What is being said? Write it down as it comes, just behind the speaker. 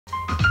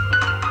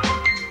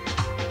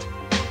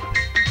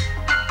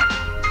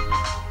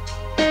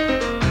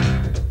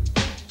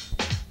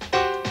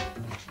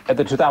At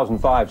the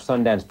 2005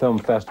 Sundance Film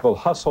Festival,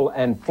 Hustle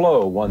and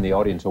Flow won the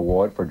Audience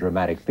Award for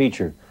Dramatic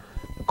Feature.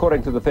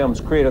 According to the film's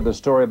creator, the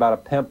story about a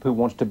pimp who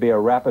wants to be a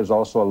rapper is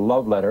also a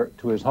love letter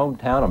to his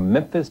hometown of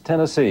Memphis,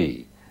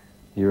 Tennessee.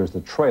 Here is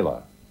the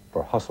trailer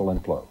for Hustle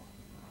and Flow.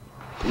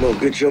 Come on,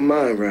 get your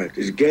mind right.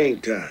 It's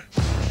game time.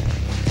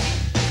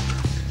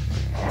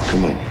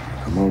 Come on.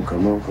 Come on,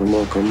 come on, come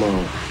on, come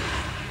on.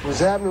 What's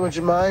happening with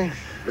your mind?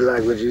 You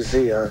like what you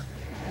see, huh?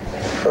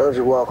 Why don't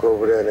you walk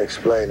over there and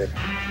explain it?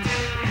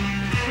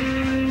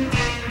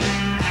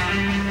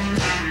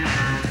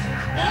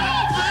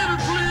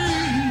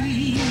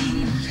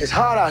 It's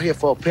hard out here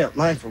for a pimp,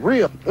 man, for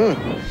real.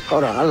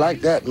 Hold on, I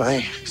like that,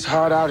 man. It's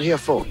hard out here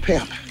for a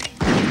pimp.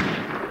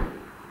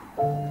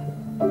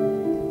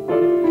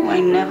 You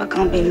ain't never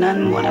gonna be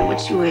nothing more than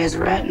what you is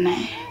right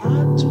now.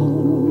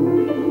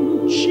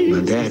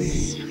 My daddy,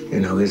 you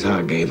know, his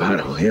heart gave out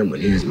on him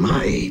when he was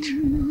my age.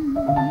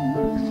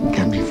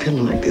 Got me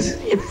feeling like this is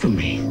it for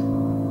me.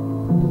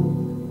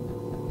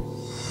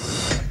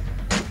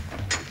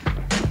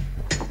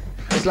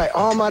 It's like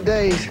all my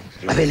days,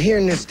 I've been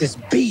hearing this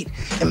beat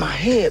in my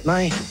head,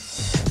 man.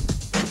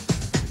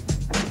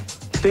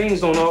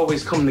 Things don't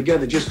always come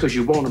together just because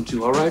you want them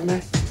to, all right,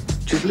 man?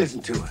 Just listen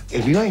to it.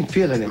 If you ain't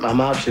feeling it, I'm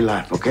out your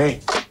life,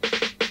 okay?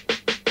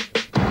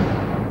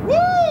 Woo!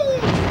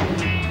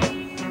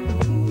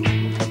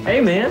 Hey,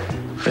 man.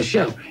 Hey,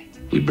 Shelby.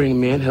 We bring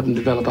him in, help him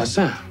develop our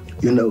sound.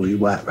 You know he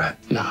white, right?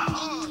 No.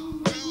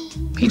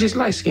 He just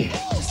light-skinned.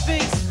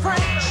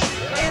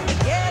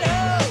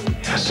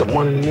 That's a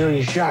 1 in a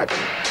million shot.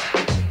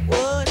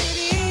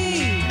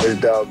 This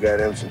dog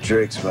got him some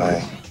tricks,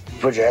 man.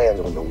 Put your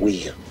hands on the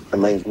wheel. That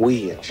means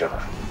we in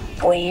charge.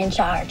 We in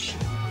charge.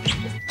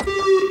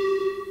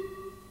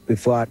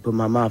 Before I put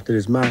my mouth to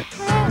this mic,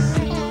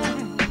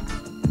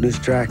 this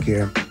track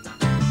here,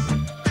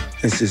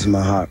 this is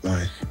my heart,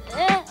 man.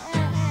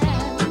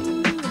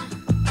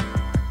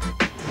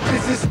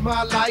 This is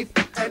my life,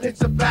 and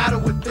it's a battle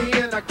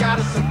within. I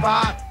gotta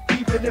survive,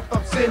 even if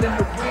I'm sinning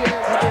to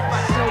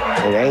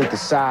win. It ain't the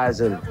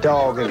size of the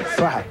dog in the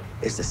fight.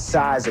 It's the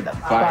size of the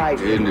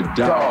fight in the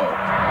dog.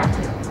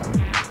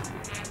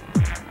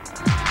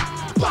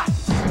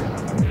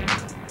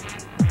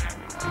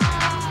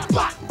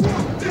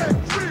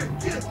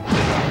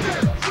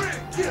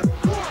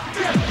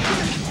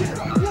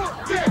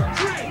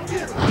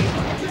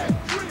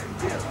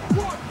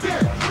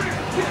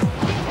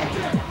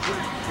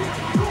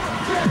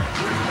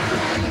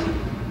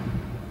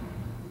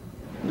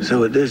 So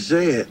with this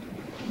said,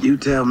 you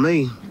tell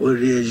me what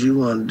it is you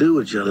want to do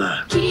with your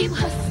life. Keep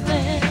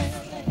hustling.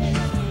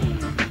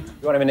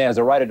 Joining me now is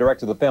the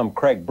writer-director of the film,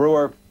 Craig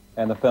Brewer,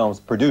 and the film's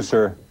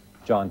producer,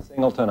 John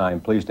Singleton. I am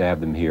pleased to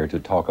have them here to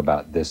talk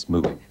about this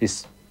movie.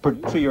 Is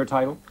producer your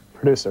title?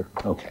 Producer.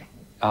 Okay.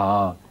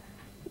 Tell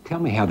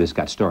me how this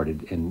got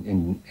started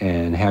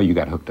and how you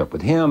got hooked up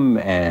with him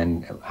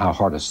and how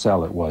hard a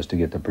sell it was to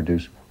get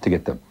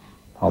the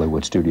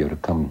Hollywood studio to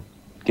come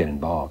get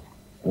involved.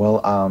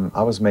 Well,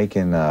 I was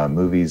making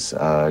movies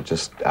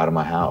just out of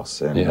my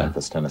house in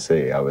Memphis,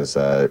 Tennessee. I was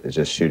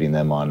just shooting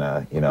them on,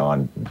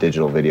 on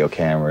digital video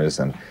cameras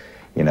and,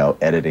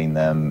 editing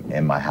them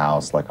in my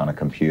house, like on a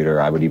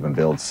computer. I would even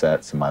build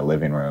sets in my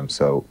living room.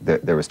 So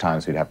there was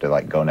times we'd have to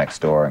like go next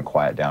door and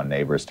quiet down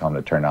neighbors, tell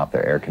them to turn off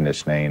their air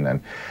conditioning,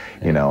 and,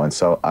 and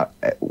so I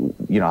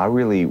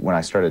really, when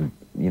I started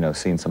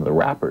seeing some of the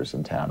rappers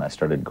in town, I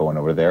started going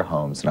over to their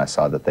homes, and I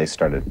saw that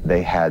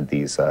they had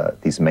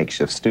these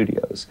makeshift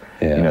studios.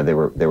 Yeah. They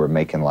were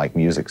making like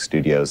music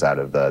studios out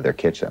of their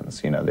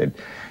kitchens,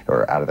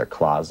 or out of their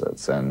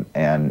closets.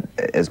 And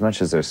as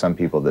much as there's some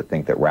people that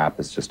think that rap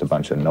is just a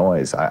bunch of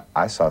noise,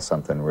 I saw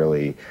something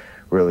really,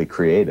 really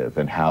creative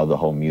in how the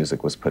whole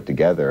music was put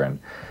together. And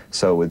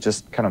so with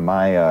just kind of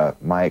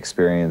my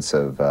experience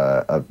of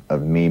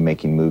me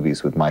making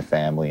movies with my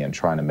family and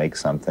trying to make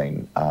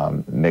something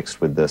mixed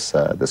with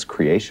this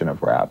creation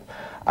of rap,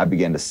 I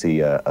began to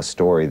see a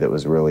story that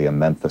was really a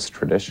Memphis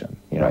tradition.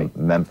 Right.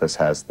 Memphis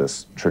has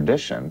this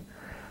tradition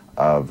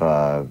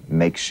of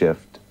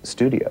makeshift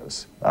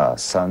studios.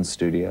 Sun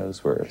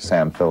Studios, where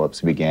Sam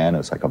Phillips began. It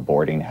was like a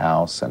boarding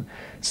house, and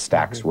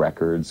Stax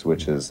Records,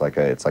 which is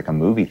it's like a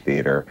movie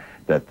theater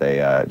that they,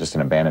 just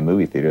an abandoned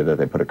movie theater that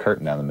they put a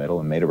curtain down the middle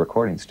and made a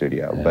recording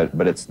studio. Yeah.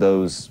 But it's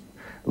those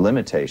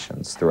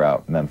limitations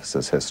throughout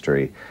Memphis's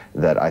history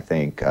that I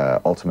think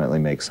ultimately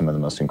make some of the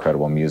most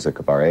incredible music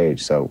of our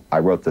age. So I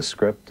wrote the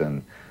script,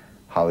 and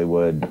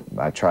Hollywood,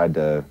 I tried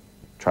to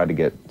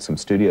get some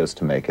studios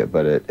to make it,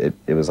 but it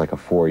was like a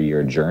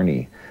 4-year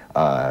journey,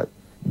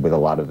 with a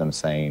lot of them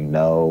saying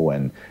no,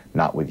 and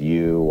not with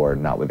you, or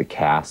not with the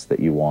cast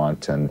that you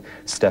want. And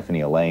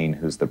Stephanie Elaine,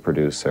 who's the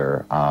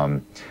producer,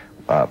 wanted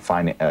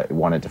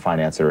to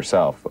finance it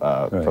herself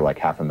for like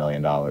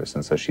 $500,000,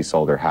 and so she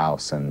sold her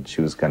house, and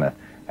she was going to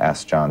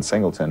ask John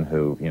Singleton,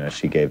 who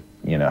she gave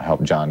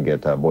helped John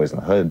get Boys in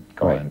the Hood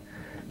going,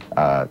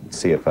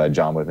 see if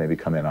John would maybe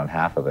come in on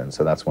half of it. And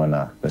so that's when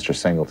Mr.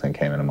 Singleton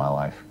came into my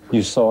life.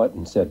 You saw it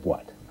and said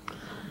what?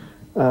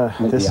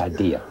 The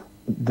idea.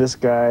 this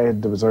guy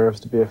deserves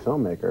to be a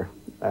filmmaker.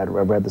 I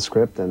read the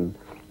script, and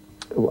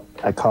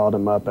I called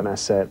him up and I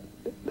said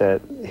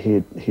that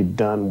he'd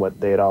done what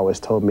they had always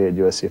told me at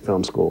USC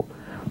Film School.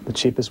 The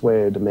cheapest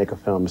way to make a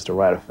film is to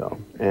write a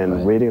film.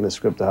 And reading the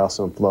script of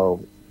Hustle and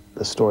Flow,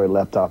 the story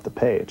leapt off the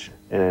page,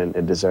 and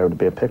it deserved to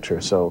be a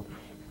picture. So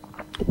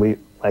we,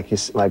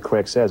 like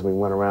Craig says, we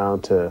went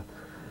around to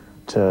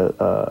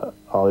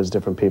all these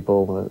different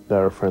people that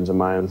are friends of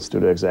mine,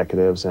 studio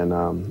executives, and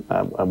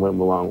I went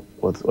along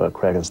with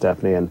Craig and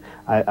Stephanie, and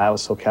I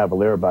was so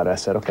cavalier about it. I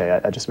said, okay,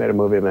 I just made a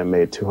movie that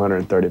made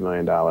 $230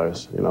 million,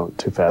 you know,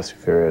 Too Fast, Too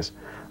Furious.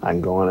 I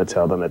can go on and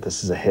tell them that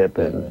this is a hip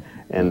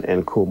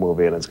and cool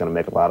movie, and it's going to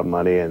make a lot of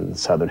money, and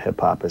Southern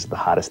hip-hop is the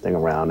hottest thing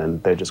around,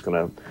 and they're just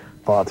going to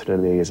fall to their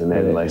knees and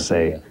then like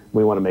say,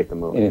 we want to make the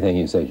movie. Anything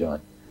you say,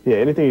 John. Yeah,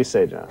 anything you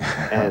say, John.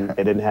 And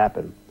it didn't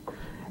happen.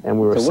 And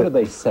we were. So what did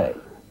they say?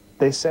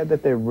 They said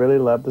that they really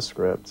loved the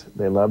script,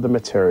 they loved the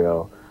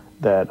material,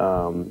 that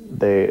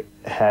they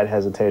had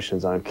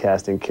hesitations on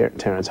casting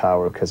Terrence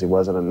Howard because he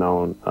wasn't a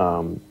known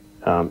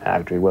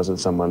actor. He wasn't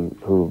someone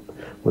who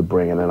would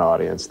bring in an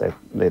audience,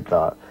 they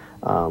thought.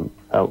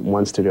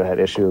 One studio had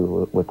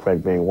issue with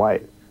Craig being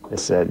white. They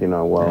said, you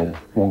know, well,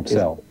 won't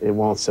sell. It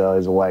won't sell.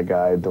 He's a white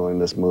guy doing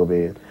this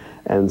movie.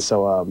 And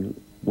so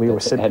we were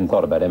sitting... hadn't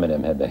thought about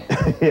Eminem, had they?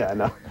 Yeah, I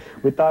know.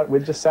 We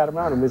just sat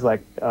around and we was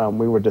like,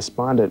 we were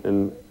despondent,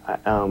 and I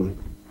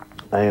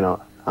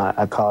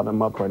called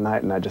him up one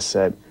night and I just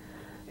said,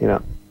 you know,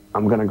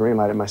 I'm going to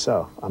greenlight it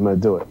myself. I'm going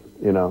to do it,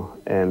 you know.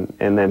 And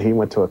then he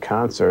went to a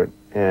concert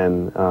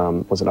in,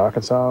 was it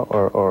Arkansas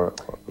or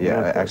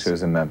yeah, Memphis? Actually it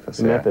was in Memphis.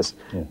 Memphis.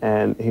 Yeah.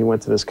 And he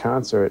went to this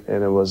concert,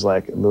 and it was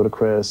like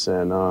Ludacris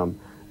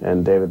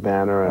and David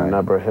Banner and a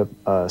number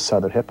of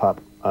Southern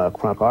hip-hop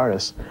crunk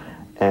artists.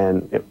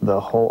 And the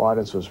whole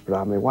audience was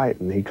predominantly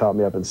white. And he called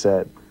me up and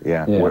said,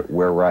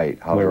 we're right.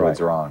 Hollywood's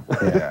wrong.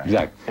 Yeah.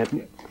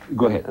 Exactly.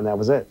 Go ahead. And that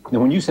was it. Now,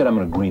 when you said I'm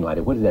going to greenlight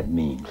it, what did that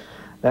mean?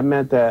 That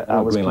meant that I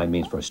was... Greenlight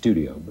means for a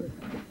studio. But...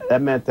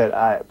 That meant that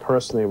I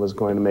personally was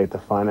going to make the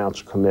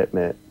financial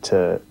commitment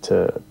to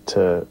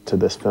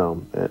this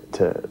film,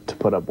 to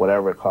put up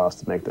whatever it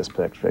costs to make this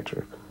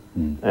picture.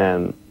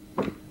 And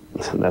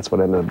that's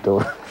what I ended up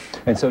doing.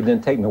 And so then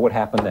take me, what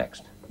happened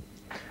next?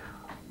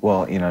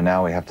 Well, you know,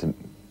 now we have to,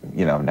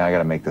 you know, now I got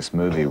to make this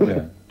movie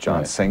with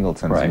John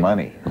Singleton's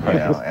money, you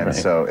know, and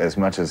so as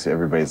much as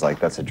everybody's like,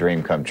 that's a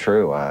dream come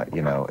true,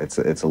 you know, it's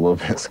a little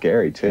bit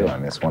scary too. I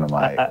mean, it's one of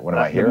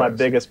my heroes. My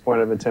biggest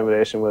point of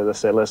intimidation was I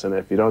said, listen,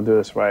 if you don't do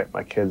this right,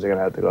 my kids are going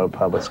to have to go to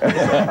public school.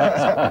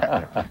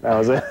 That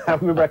was it. I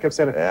remember I kept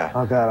saying,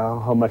 oh God,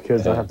 I hope my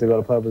kids don't have to go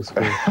to public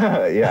school.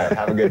 Yeah,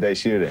 have a good day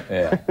shooting.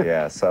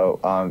 Yeah, so,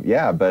 but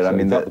so I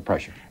mean, the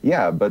pressure.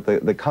 Yeah, but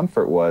the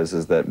comfort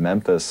is that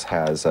Memphis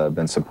has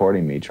been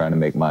supporting me, trying to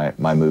make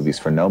my movies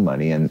for no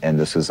money, and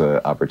this is an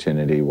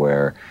opportunity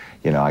where,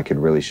 you know, I could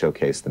really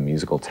showcase the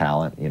musical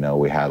talent. You know,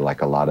 we had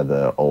like a lot of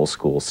the old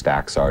school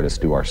Stax artists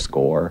do our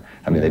score.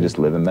 I mean, they just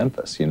live in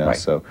Memphis, you know,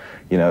 so,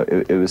 you know,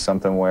 it was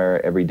something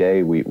where every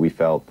day we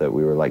felt that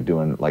we were like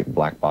doing like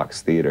black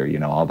box theater, you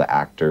know, all the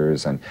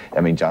actors, and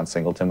I mean, John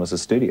Singleton was a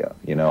studio,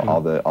 you know,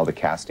 all the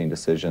casting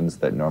decisions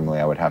that normally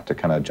I would have to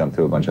kind of jump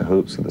through a bunch of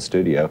hoops with the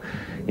studio,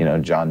 you know,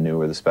 John knew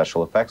where the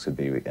special effects would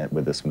be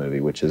with this movie,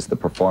 which is the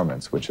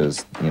performance, which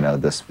is, you know,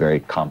 this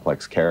very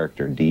complex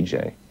character,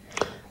 DJ.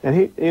 And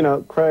he, you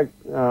know, Craig,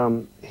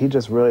 he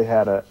just really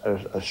had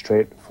a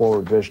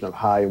straightforward vision of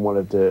how he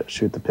wanted to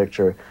shoot the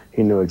picture.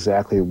 He knew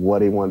exactly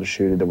what he wanted to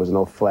shoot. There was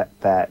no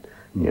fat.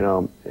 You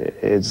know,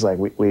 it's like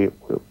we're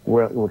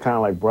kind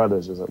of like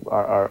brothers.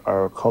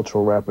 Our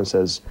cultural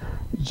references,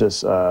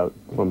 just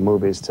from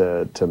movies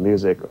to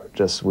music,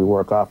 just we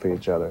work off of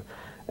each other.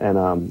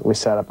 And we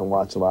sat up and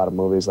watched a lot of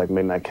movies like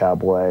Midnight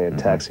Cowboy and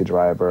Taxi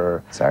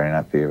Driver. Saturday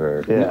Night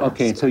Fever. Yeah.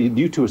 Okay, so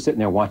you two are sitting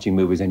there watching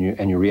movies, and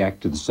you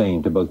react to the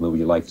same, to both movies.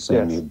 You like the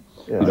same, you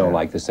don't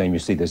like the same, you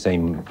see the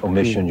same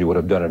omissions, you would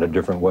have done it a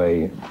different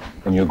way,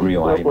 and you agree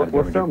on it.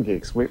 We're film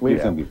geeks.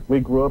 We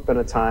grew up in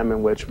a time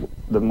in which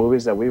the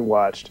movies that we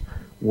watched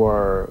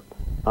were,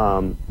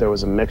 there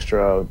was a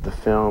mixture of the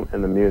film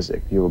and the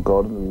music. You would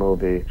go to the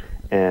movie,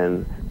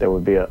 and there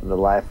would be the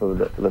life of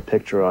the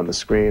picture on the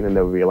screen, and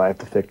there would be a life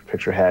the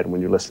picture had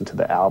when you listen to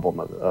the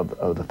album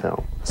of the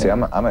film. See,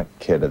 I'm a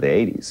kid of the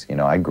 80s. You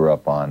know, I grew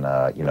up on,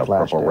 you know,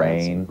 Purple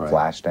Rain,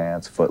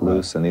 Flashdance,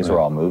 Footloose, and these were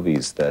all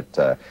movies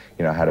that,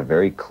 you know, had a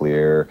very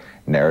clear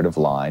narrative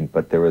line,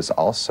 but there was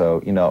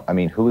also, you know, I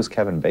mean, who was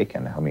Kevin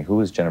Bacon? I mean, who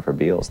was Jennifer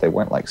Beals? They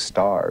weren't like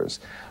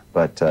stars.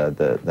 But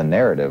the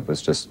narrative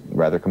was just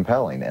rather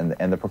compelling,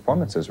 and the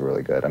performances were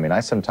really good. I mean, I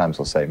sometimes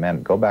will say,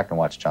 man, go back and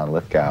watch John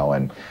Lithgow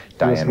and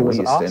Diane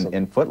Wiest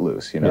in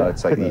Footloose. You know,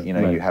 it's like, you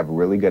know, you have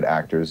really good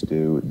actors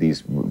do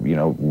these, you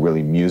know,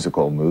 really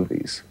musical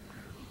movies.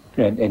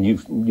 And you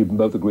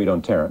both agreed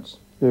on Terrence.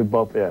 We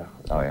both, Oh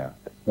yeah.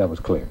 That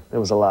was clear. It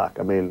was a lock.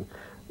 I mean,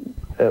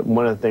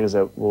 one of the things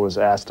that was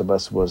asked of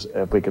us was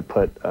if we could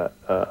put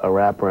a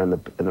rapper in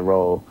the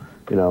role.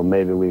 You know,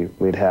 maybe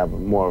we'd have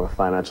more of a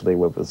financial lead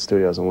with the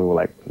studios, and we were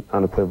like,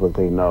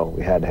 unequivocally, no,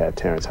 we had to have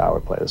Terrence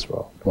Howard play this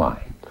role.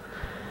 Why?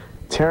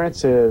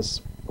 Terrence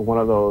is one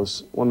of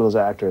those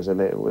actors, and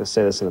they would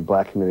say this in the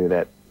black community,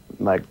 that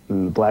like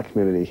in the black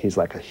community, he's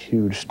like a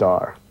huge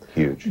star.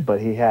 Huge.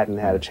 But he hadn't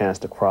had a chance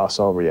to cross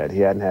over yet. He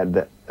hadn't had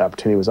the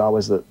opportunity. He was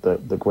always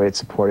the great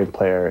supporting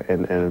player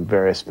in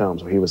various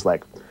films where he was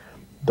like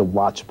the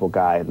watchable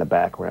guy in the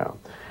background.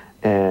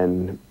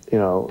 And, you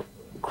know,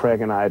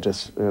 Craig and I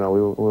just, you know,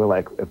 we were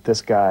like, if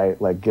this guy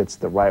like gets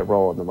the right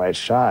role and the right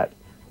shot,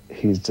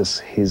 he's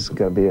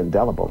going to be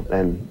indelible.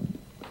 And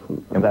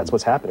that's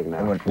what's happening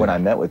now. And when I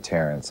met with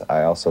Terrence,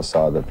 I also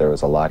saw that there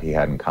was a lot he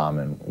had in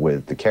common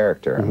with the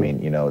character. I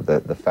mean, you know,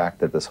 the fact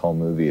that this whole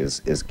movie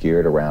is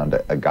geared around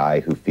a guy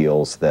who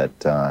feels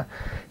that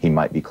he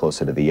might be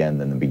closer to the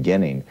end than the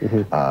beginning,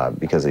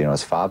 because, you know,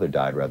 his father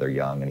died rather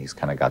young, and he's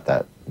kind of got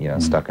that, you know,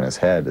 stuck in his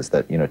head, is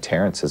that, you know,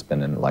 Terrence has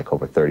been in like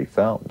over 30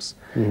 films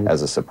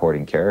as a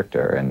supporting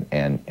character,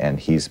 and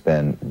he's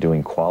been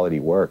doing quality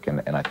work,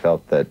 and I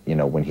felt that, you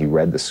know, when he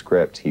read the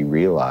script, he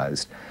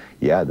realized,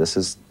 yeah, this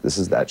is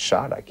that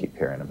shot I keep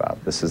hearing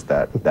about. This is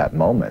that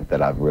moment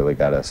that I've really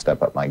got to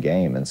step up my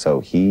game. And so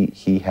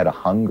he had a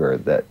hunger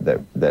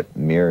that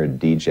mirrored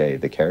DJ,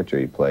 the character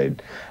he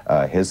played,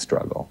 his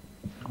struggle.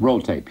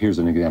 Roll tape. Here's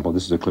an example.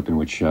 This is a clip in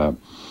which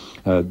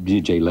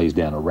DJ lays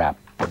down a rap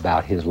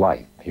about his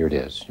life. Here it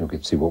is. You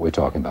can see what we're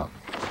talking about.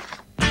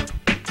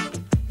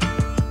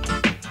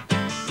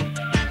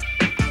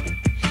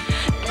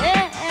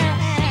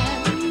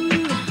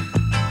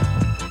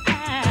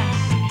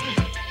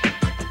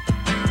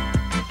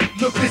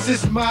 Look, this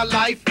is my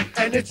life,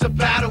 and it's a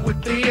battle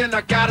within.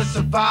 I gotta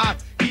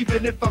survive,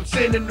 even if I'm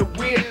sinning to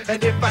win.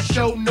 And if I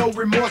show no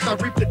remorse, I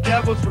reap the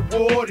devil's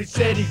reward. He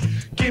said he'd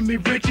give me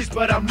riches,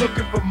 but I'm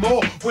looking for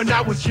more. When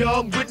I was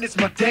young, witnessed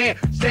my dad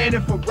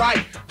standing for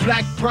right.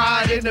 Black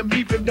pride in him,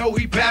 even though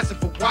he passing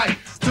for white.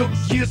 Took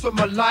years from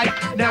my life,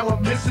 now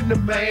I'm missing the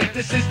man.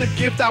 This is the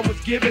gift I was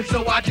given,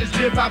 so I just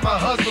live by my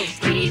hustle.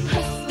 Keep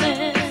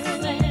hustling.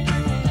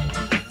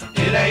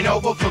 It ain't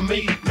over for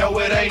me, no,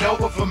 it ain't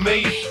over for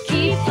me.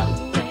 Keep going.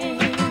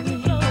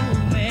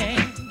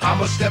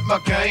 I'ma step my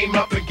game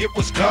up and get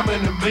what's coming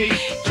to me.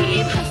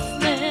 Keep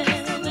hustling.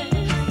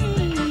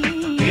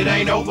 It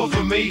ain't over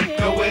for me,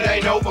 no, it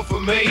ain't over for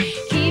me.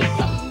 Keep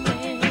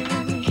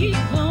going. Keep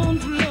on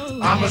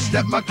flowing. I'ma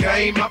step my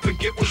game up and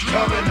get what's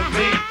coming to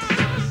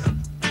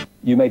me.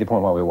 You made the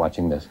point while we were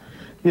watching this.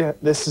 Yeah,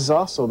 this is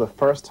also the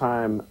first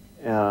time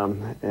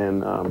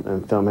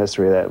in film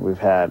history that we've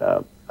had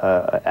an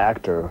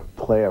actor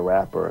play a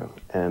rapper,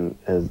 and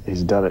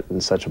he's done it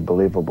in such a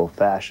believable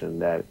fashion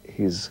that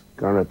he's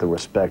garnered the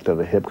respect of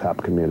the hip-hop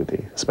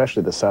community,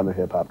 especially the Southern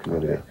hip-hop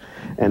community. Okay.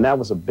 And that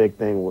was a big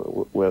thing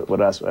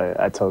with us.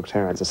 I told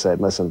Terrence, I said,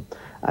 listen,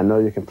 I know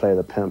you can play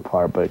the pimp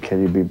part, but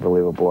can you be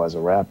believable as a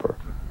rapper?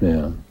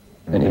 Yeah.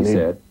 And he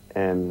said?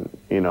 And,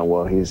 you know,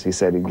 well, he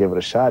said he'd give it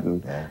a shot,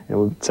 and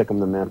we took him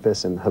to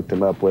Memphis and hooked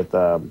him up with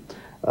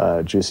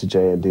Juicy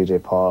J and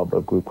DJ Paul,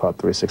 a group called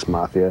 3-6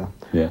 Mafia.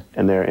 Yeah.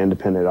 And they're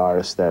independent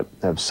artists that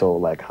have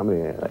sold like how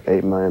many? Like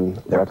 8 million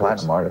They're records.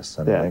 platinum artists.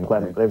 I mean,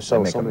 platinum. They've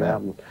sold so many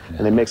albums. Yeah.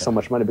 And they make so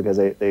much money because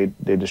they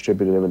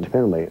distributed them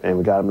independently. And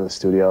we got him in the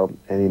studio,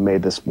 and he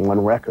made this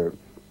one record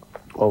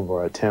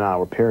over a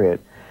 10-hour period.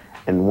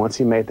 And once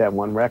he made that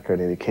one record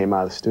and he came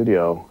out of the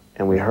studio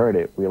and we heard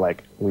it, we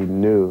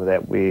knew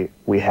that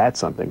we had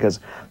something. Because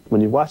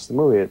when you watch the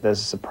movie, there's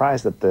a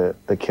surprise that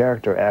the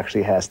character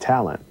actually has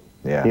talent.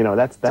 Yeah, you know,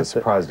 that's a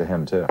surprise to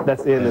him too.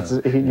 That's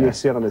you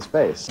see it on his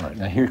face. All right,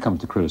 now here comes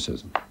the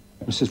criticism.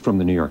 This is from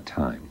the New York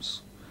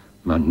Times.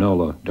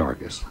 Manola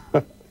Dargis.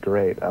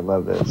 Great, I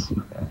love this.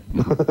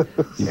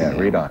 Yeah,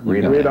 read on.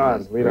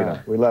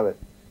 We love it.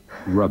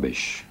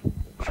 Rubbish,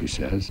 she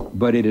says.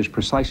 But it is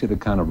precisely the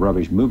kind of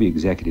rubbish movie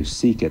executives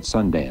seek at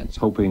Sundance,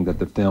 hoping that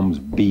the film's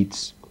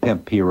beats,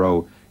 pimp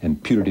hero,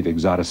 and putative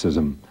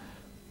exoticism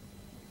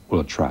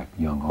will attract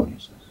young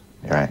audiences.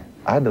 Right.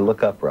 I had to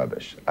look up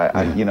rubbish,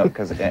 you know,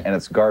 and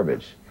it's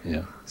garbage.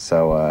 Yeah.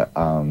 So,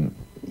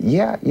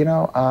 yeah, you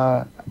know,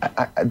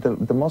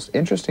 the most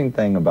interesting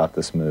thing about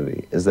this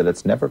movie is that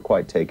it's never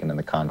quite taken in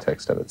the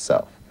context of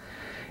itself.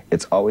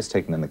 It's always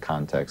taken in the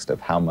context of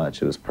how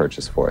much it was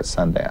purchased for at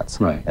Sundance.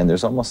 Right. And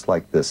there's almost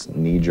like this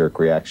knee-jerk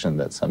reaction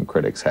that some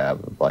critics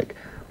have of like,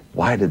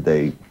 why did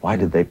they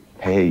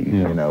pay,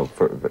 you know,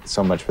 for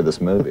so much for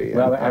this movie?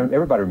 Well,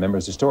 everybody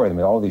remembers the story. I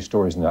mean, all these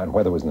stories,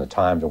 whether it was in the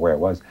Times or where it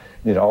was,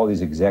 you know, all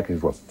these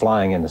executives were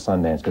flying into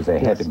Sundance because they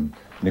had to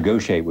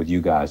negotiate with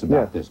you guys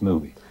about this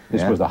movie.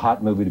 This was a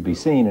hot movie to be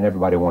seen, and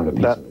everybody wanted a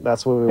piece of it.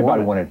 That's what we wanted.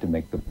 Everybody wanted to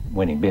make the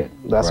winning bid.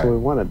 That's what we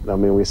wanted. I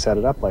mean, we set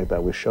it up like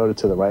that. We showed it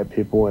to the right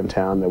people in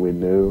town that we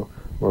knew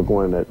were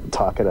going to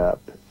talk it up.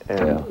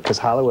 And because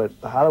Hollywood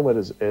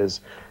is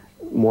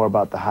more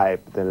about the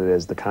hype than it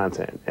is the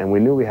content. And we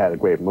knew we had a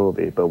great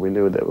movie, but we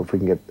knew that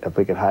if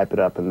we could hype it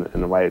up in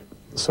the right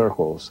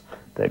circles,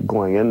 that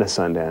going into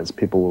Sundance,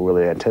 people will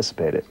really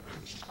anticipate it.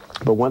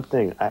 But one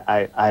thing,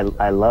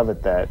 I love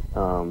it that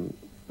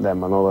that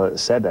Manola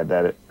said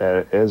that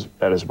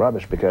is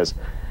rubbish, because,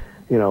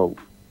 you know,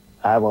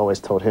 I've always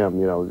told him,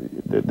 you know,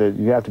 that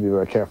you have to be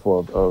very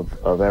careful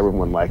of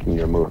everyone liking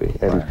your movie.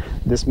 And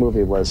this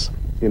movie was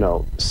you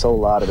know, so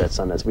lauded at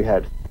Sundance. We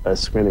had a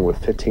screening with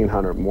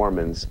 1,500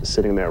 Mormons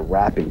sitting there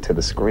rapping to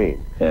the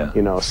screen. Yeah.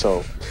 You know,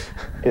 so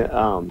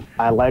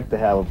I like to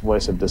have a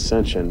voice of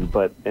dissension,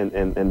 but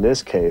in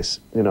this case,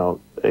 you know,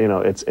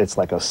 it's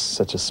like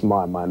such a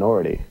small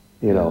minority,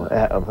 you know,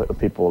 of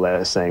people that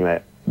are saying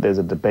that there's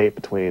a debate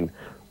between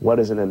what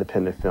is an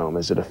independent film.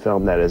 Is it a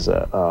film that is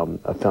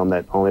a film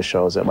that only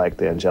shows at like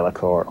the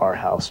Angelica or Art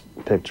House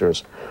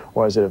pictures,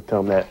 or is it a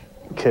film that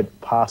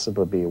could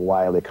possibly be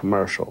widely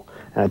commercial?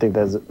 And I think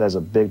there's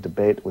a big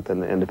debate within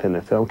the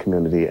independent film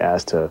community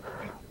as to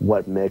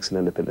what makes an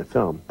independent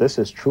film. This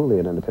is truly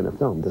an independent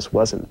film. This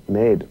wasn't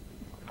made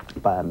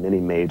by many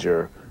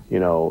major, you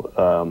know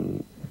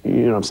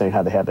what I'm saying,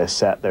 how they have their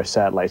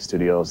satellite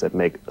studios that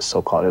make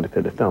so-called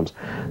independent films.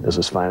 This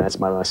was financed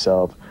by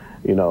myself.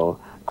 You know,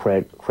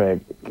 Craig,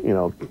 you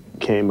know,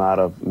 came out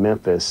of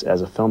Memphis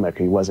as a filmmaker.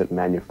 He wasn't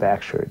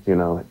manufactured. You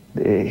know,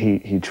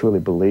 he truly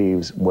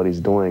believes what he's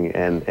doing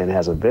and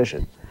has a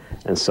vision.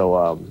 And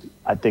so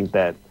I think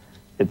that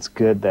it's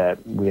good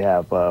that we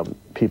have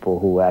people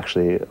who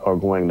actually are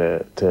going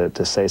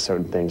to say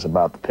certain things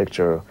about the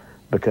picture,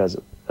 because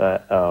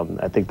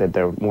I think that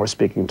they're more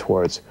speaking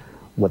towards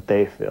what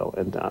they feel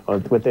and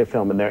what they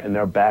feel in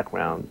their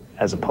background,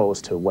 as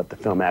opposed to what the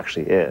film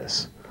actually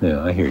is.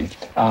 Yeah, I hear you.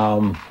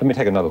 Let me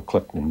take another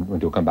clip and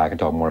we'll come back and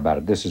talk more about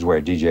it. This is where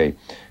DJ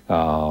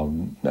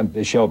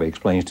Shelby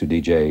explains to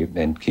DJ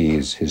and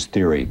Keys his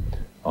theory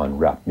on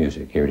rap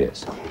music. Here it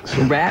is.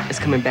 Rap is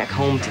coming back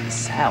home to the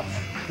South.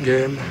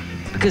 Yeah, man.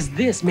 Because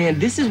this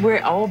is where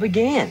it all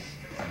began.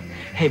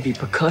 Heavy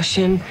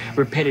percussion,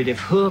 repetitive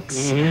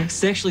hooks,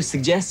 sexually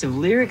suggestive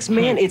lyrics,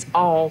 man, it's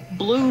all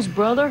blues,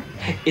 brother.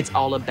 It's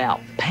all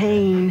about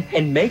pain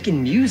and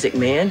making music,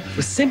 man,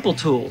 with simple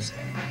tools.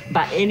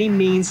 By any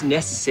means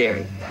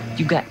necessary.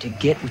 You got to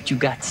get what you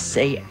got to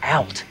say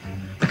out,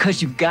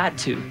 because you got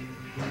to.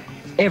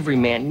 Every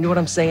man, you know what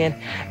I'm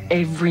saying?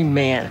 Every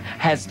man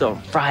has the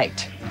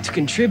right to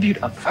contribute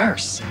a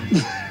verse.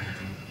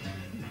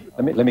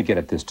 Let me get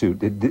at this too.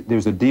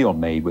 There's a deal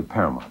made with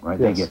Paramount, right?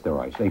 Yes. They get the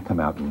rights. They come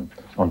out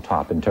on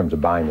top in terms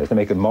of buying this. They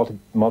make a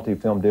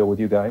multi-film deal with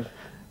you guys?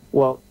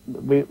 Well,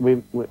 we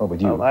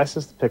with you.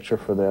 licensed the picture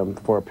for them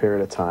for a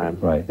period of time.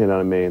 Right. You know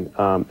what I mean?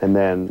 And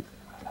then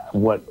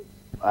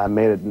I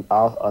made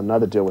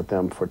another deal with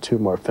them for 2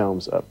 more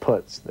films,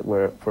 puts that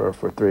were for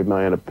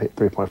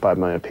 $3.5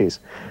 million a piece.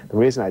 The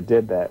reason I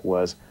did that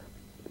was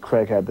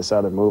Craig had this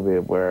other movie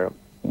where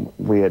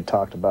we had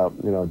talked about,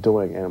 you know,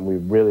 doing, and we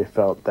really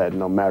felt that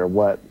no matter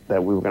what,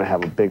 that we were going to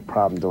have a big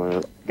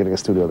problem getting a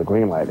studio to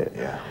greenlight it.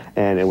 Yeah.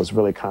 And it was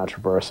really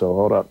controversial.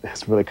 Hold up,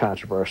 it's really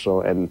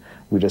controversial, and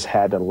we just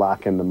had to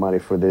lock in the money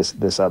for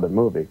this other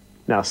movie.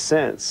 Now,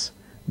 since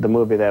the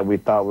movie that we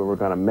thought we were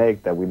going to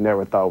make, that we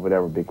never thought would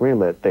ever be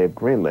greenlit, they've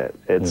greenlit.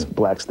 It's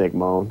Black Snake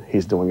Moan.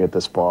 He's doing it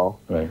this fall.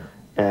 Right.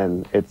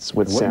 And it's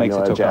with Samuel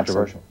L. Jackson. What makes it so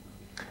controversial?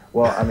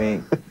 Well, I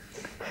mean,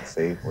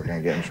 see, we're going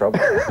to get in trouble.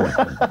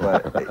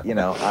 But, you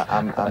know,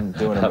 I'm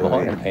doing a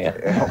movie.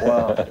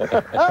 Well,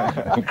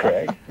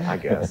 Craig. I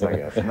guess.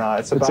 No,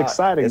 it's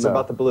exciting, It's though.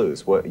 about the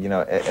blues. What, you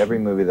know, every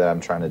movie that I'm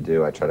trying to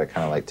do, I try to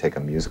kind of like take a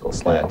musical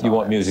slant. You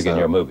want music in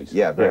your movies?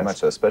 Yeah, very much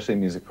so, especially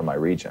music from my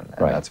region.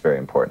 And that's very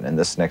important. And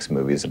this next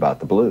movie is about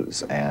the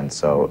blues. And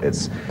so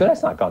it's... But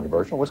that's not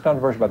controversial. What's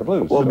controversial about the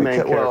blues? Well, the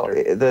main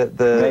character.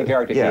 The main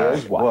character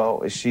is what?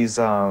 Well, she's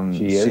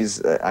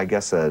I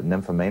guess a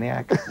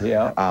nymphomaniac.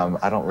 Yeah.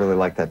 I don't really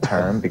like that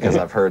term because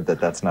I've heard that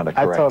that's not a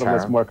correct term. I told him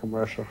it's more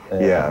commercial.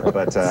 Yeah,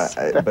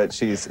 but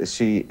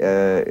she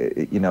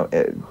you know,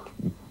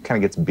 kind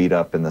of gets beat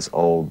up, and this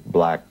old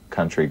black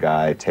country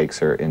guy takes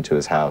her into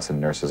his house and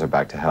nurses her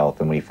back to health.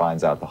 And when he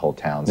finds out the whole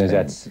town's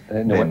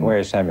where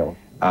is Samuel?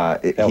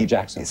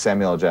 Jackson.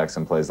 Samuel L.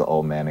 Jackson plays the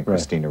old man, and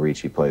Christina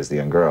Ricci plays the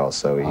young girl.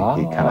 So he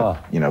kind of,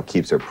 you know,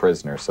 keeps her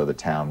prisoner so the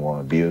town won't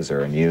abuse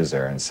her and use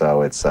her. And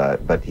so it's,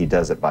 but he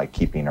does it by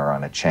keeping her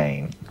on a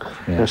chain.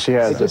 Yeah. And she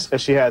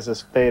has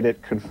this faded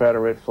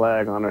Confederate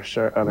flag on her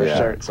shirt.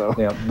 So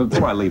yeah.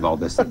 Before I leave all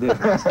this,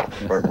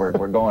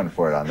 we're going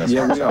for it on this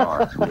one. We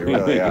are. We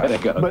really are.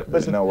 But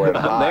there's nowhere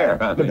to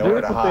hide. Nowhere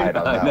to hide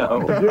on that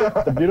one.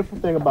 The beautiful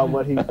thing about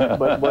what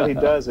he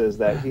does is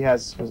that he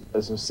has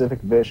a specific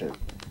vision.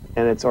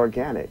 And it's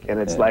organic,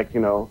 and it's like, you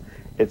know,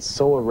 it's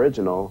so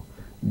original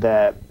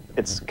that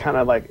it's kind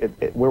of like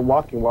we're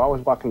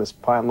always walking this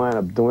fine line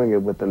of doing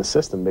it within the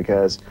system,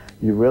 because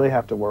you really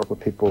have to work with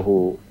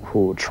people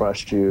who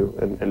trust you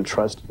and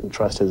trust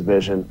his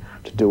vision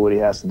to do what he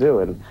has to do.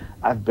 And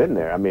I've been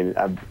there. I mean,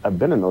 I've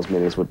been in those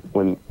meetings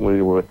when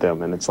we were with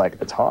them, and it's like,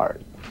 it's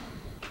hard.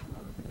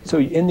 So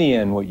in the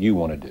end, what you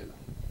want to do,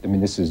 I mean,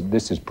 this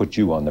has put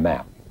you on the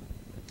map.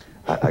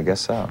 I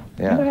guess so.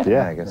 Yeah.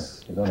 I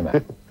guess you're on the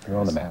map. You're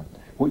on the map.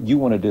 What you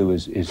want to do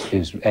is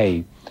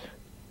A,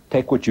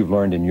 take what you've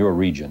learned in your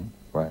region,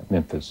 right,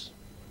 Memphis,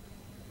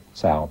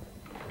 South,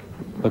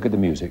 look at the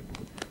music,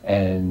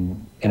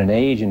 and in an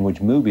age in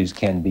which movies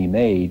can be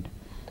made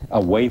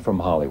away from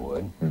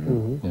Hollywood,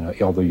 you know,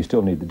 although you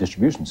still need the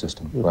distribution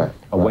system,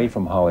 away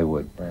from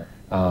Hollywood,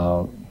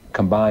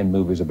 combine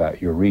movies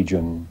about your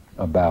region,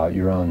 about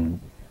your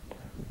own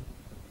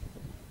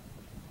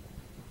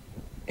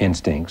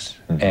instincts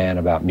and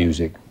about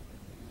music.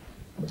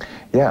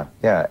 Yeah,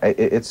 yeah.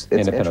 It's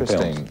Independent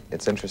interesting. films.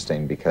 It's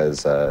interesting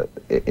because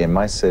in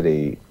my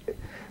city,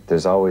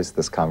 there's always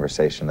this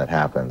conversation that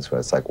happens where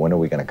it's like, when are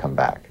we going to come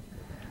back?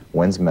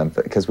 When's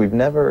Memphis? Because we've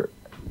never,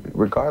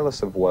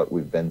 regardless of what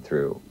we've been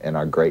through in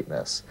our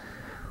greatness,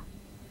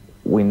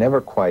 we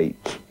never quite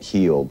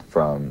healed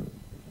from,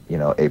 you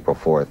know, April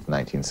 4th,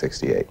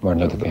 1968.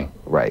 Martin Luther King.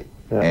 Right.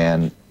 Yeah.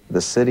 And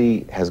the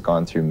city has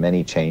gone through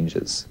many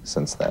changes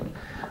since then.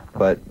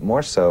 But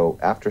more so,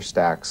 after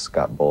Stax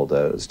got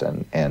bulldozed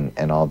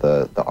and all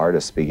the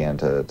artists began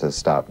to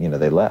stop, you know,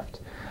 they left.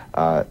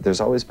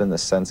 There's always been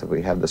this sense of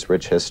we have this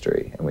rich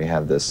history and we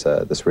have this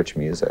this rich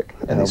music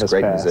and these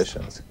great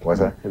musicians.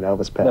 What's that? And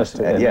Elvis passed.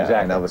 And yeah, exactly.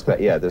 and Elvis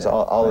passed. Yeah, there's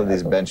all of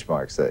these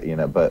benchmarks that, you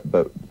know,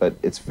 but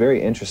it's very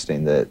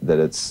interesting that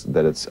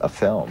it's a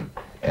film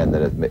and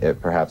that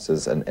it perhaps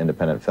is an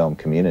independent film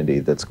community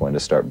that's going to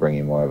start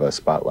bringing more of a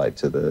spotlight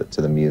to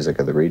the music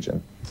of the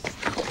region.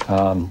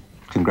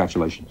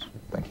 Congratulations.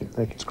 Thank you.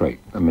 Thank you. It's great.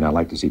 I mean, I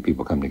like to see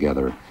people come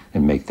together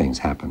and make things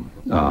happen.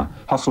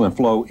 Hustle and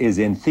Flow is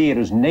in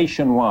theaters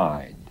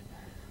nationwide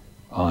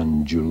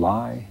on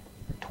July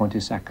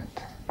 22nd.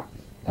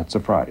 That's a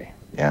Friday.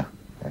 Yeah.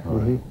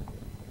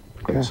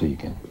 Great to see you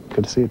again.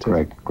 Good to see you too.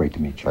 Greg, great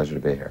to meet you. Pleasure to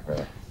be here.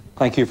 Really.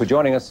 Thank you for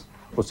joining us.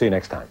 We'll see you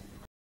next time.